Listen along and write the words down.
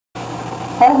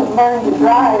hasn't learned to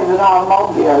drive an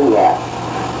automobile yet.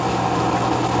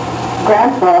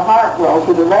 Grandpa Hartwell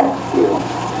to the rescue.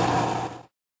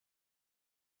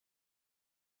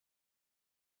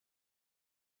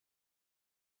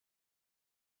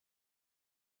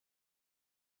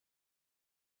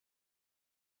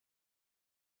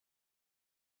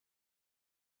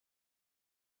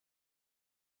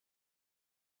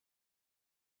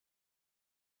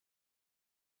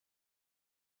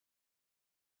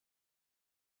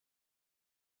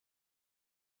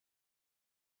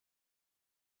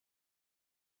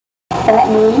 That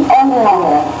me? Oh,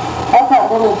 yeah. That's that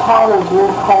little powder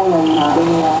blue cone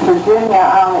in Virginia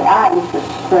on the ice.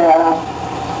 It's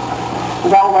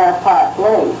Delaware Park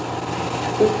Lake.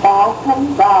 It's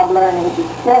Bob learning to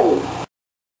skate.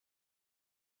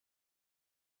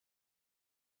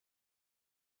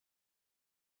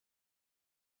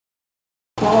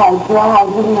 Dry,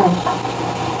 isn't it?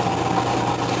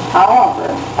 However,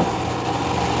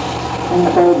 in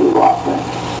the baby walker.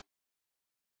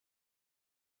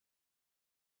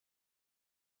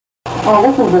 Oh,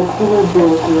 this is a cool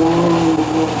joke.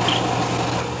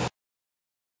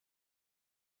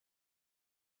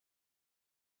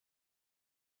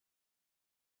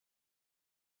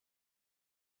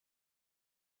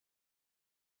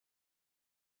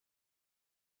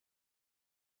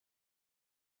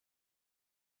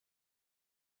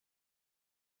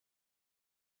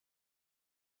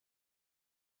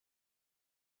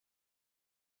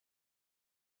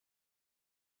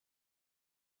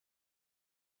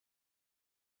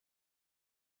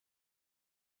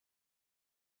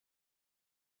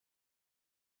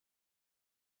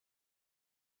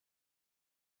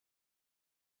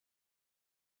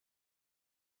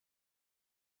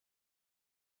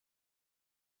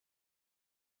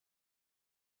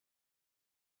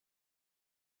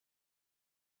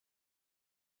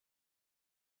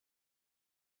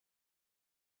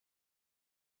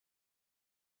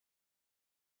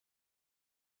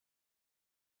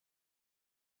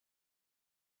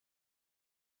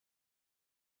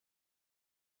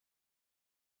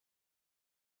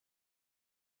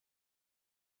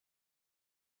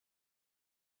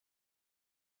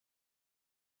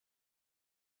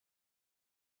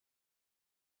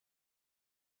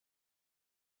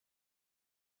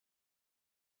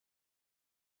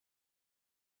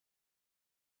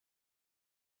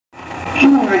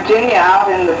 Virginia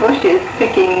out in the bushes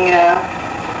picking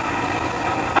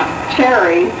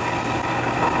cherries,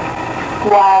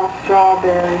 wild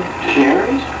strawberries.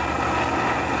 Cherries?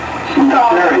 She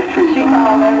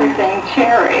called everything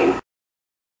cherry.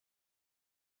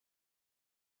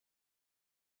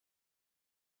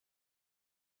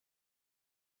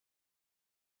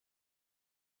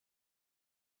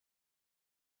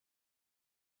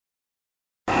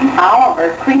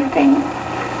 Oliver creeping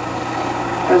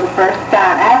for the first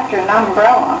time after an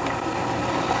umbrella.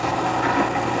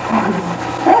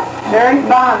 Very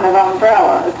fond of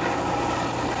umbrellas.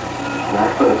 Can I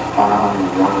put a spot on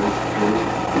one, please?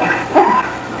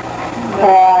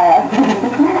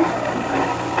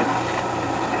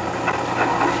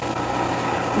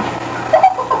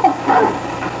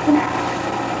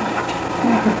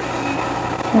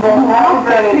 Well, now we've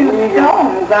got 2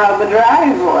 stones out of the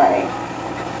driveway.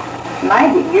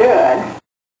 Mighty good.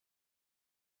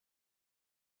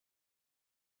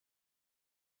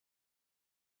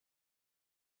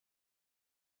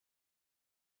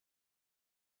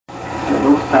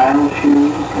 Those saddle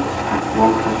shoes that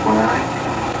Wolf was wearing.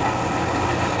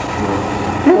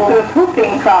 This was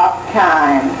whooping cough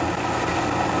time.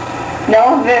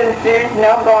 No visitors,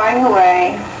 no going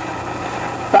away.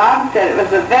 Bob said it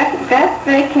was the best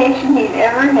vacation he'd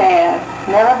ever had.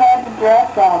 Never had to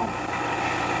dress up.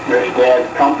 There's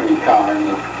Dad's company car in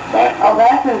the back. Oh,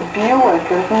 that's his Buick,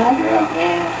 isn't it? Yeah.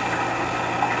 Yeah.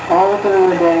 Those are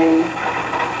the days.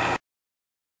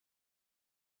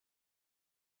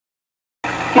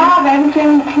 Bob, a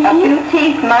few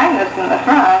teeth minus in the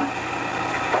front.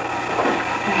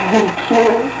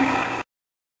 Cute.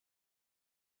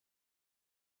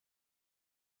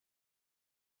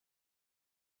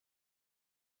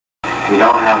 We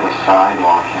don't have a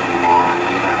sidewalk anymore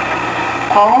either.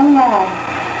 Oh, no.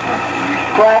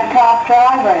 Blacktop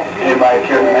driveway. Anybody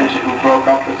care to mention who broke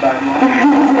up the sidewalk?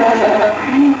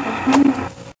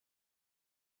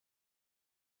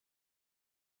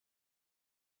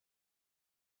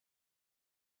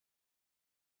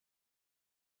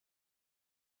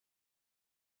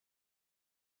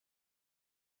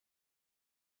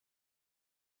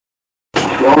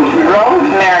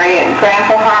 Rosemary at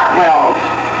Grandpa Hartwell's.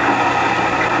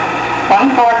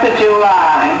 1/4 of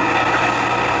July.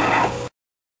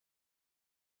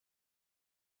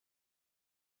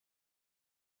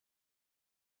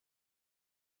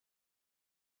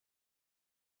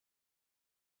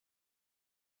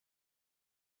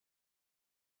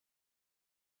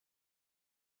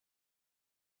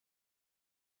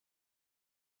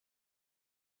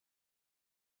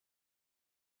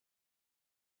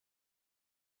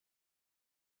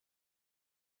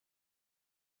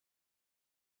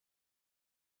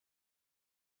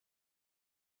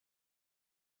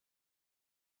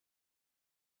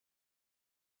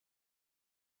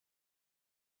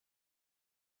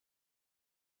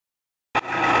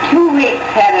 weeks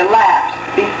had elapsed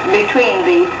between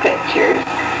these pictures.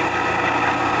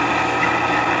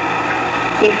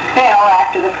 He fell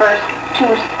after the first 2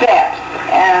 steps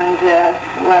and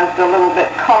was a little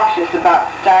bit cautious about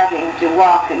starting to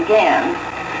walk again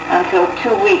until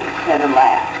 2 weeks had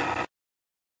elapsed.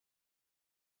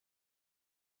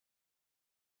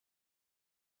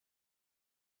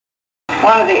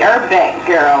 One of the Urbeck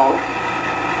girls,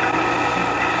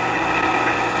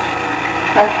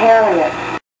 that's Harriet.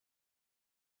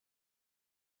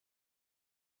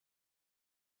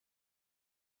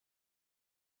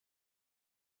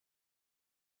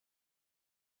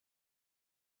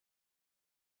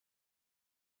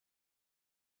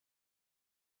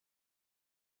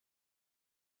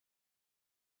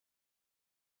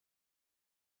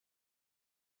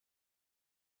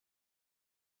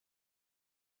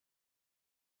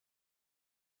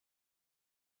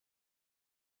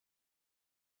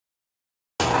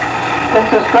 This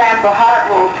was Grandpa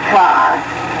Hartwell's car.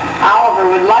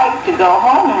 Oliver would like to go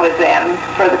home with them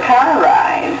for the car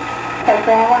ride. And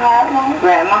Grandma Hartwell?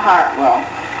 Grandma Hartwell.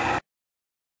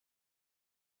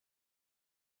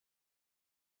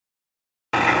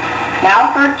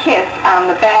 Now for a kiss on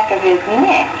the back of his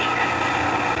neck.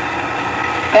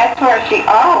 That's where she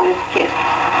always kissed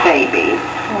babies.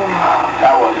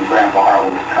 That wasn't Grandpa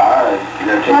Hartwell's car.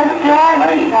 They're taking What's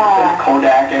Daddy's car?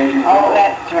 Kodak agent. Oh,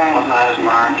 that's right. Wasn't that his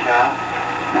Martin cat?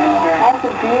 That's right. That's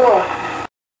a Buick.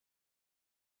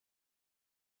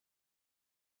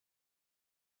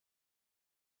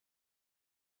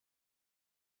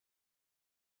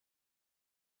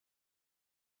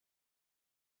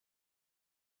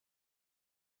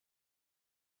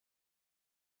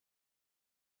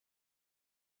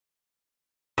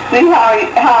 See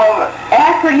how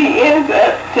accurate he is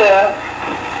at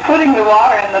putting the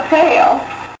water in the pail.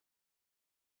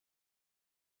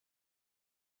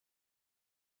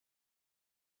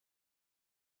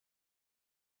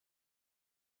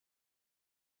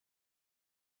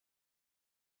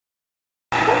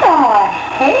 Look at all the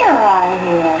hair I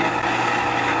have.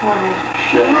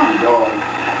 Shit, dog.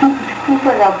 He's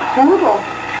like a poodle.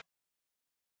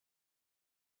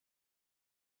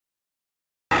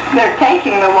 They're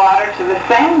taking the water to the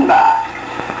sandbox.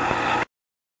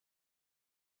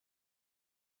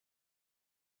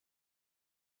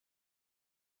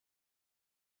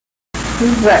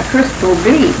 This is at Crystal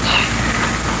Beach.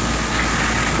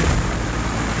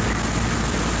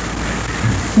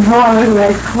 Boy,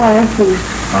 that's classy.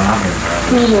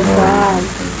 See the vibe.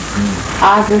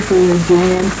 Obviously, is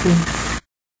dancing.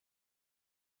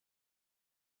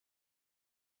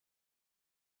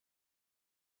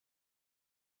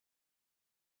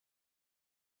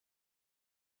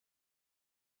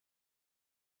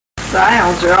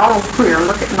 Styles are all queer.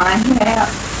 Look at my hat.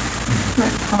 Isn't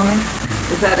that funny?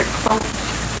 Is that a cloak?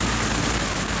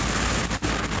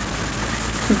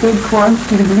 It's a good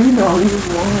question. You know you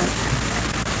want.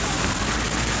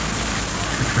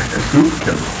 It's like a soup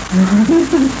kettle.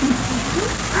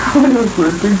 Oh, those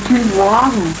were too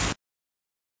long.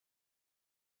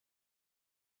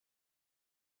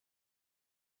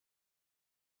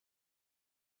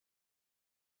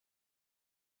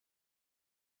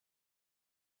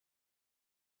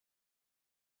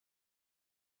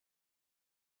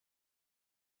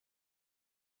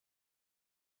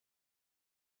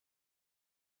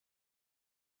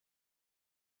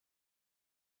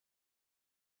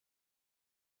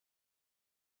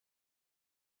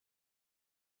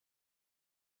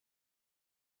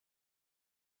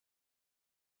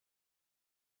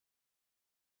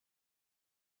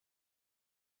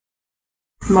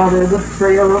 Mother, the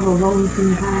frail of a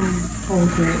lonesome time.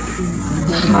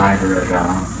 Snyder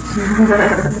down.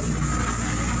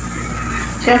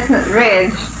 Chestnut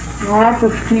Ridge. Well, that's a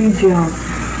ski jump.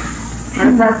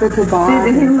 And that's a toboggan.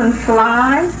 See the human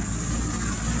slide?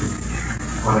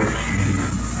 What a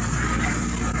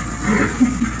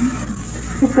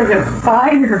It's like a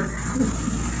spider.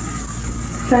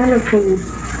 Centipede.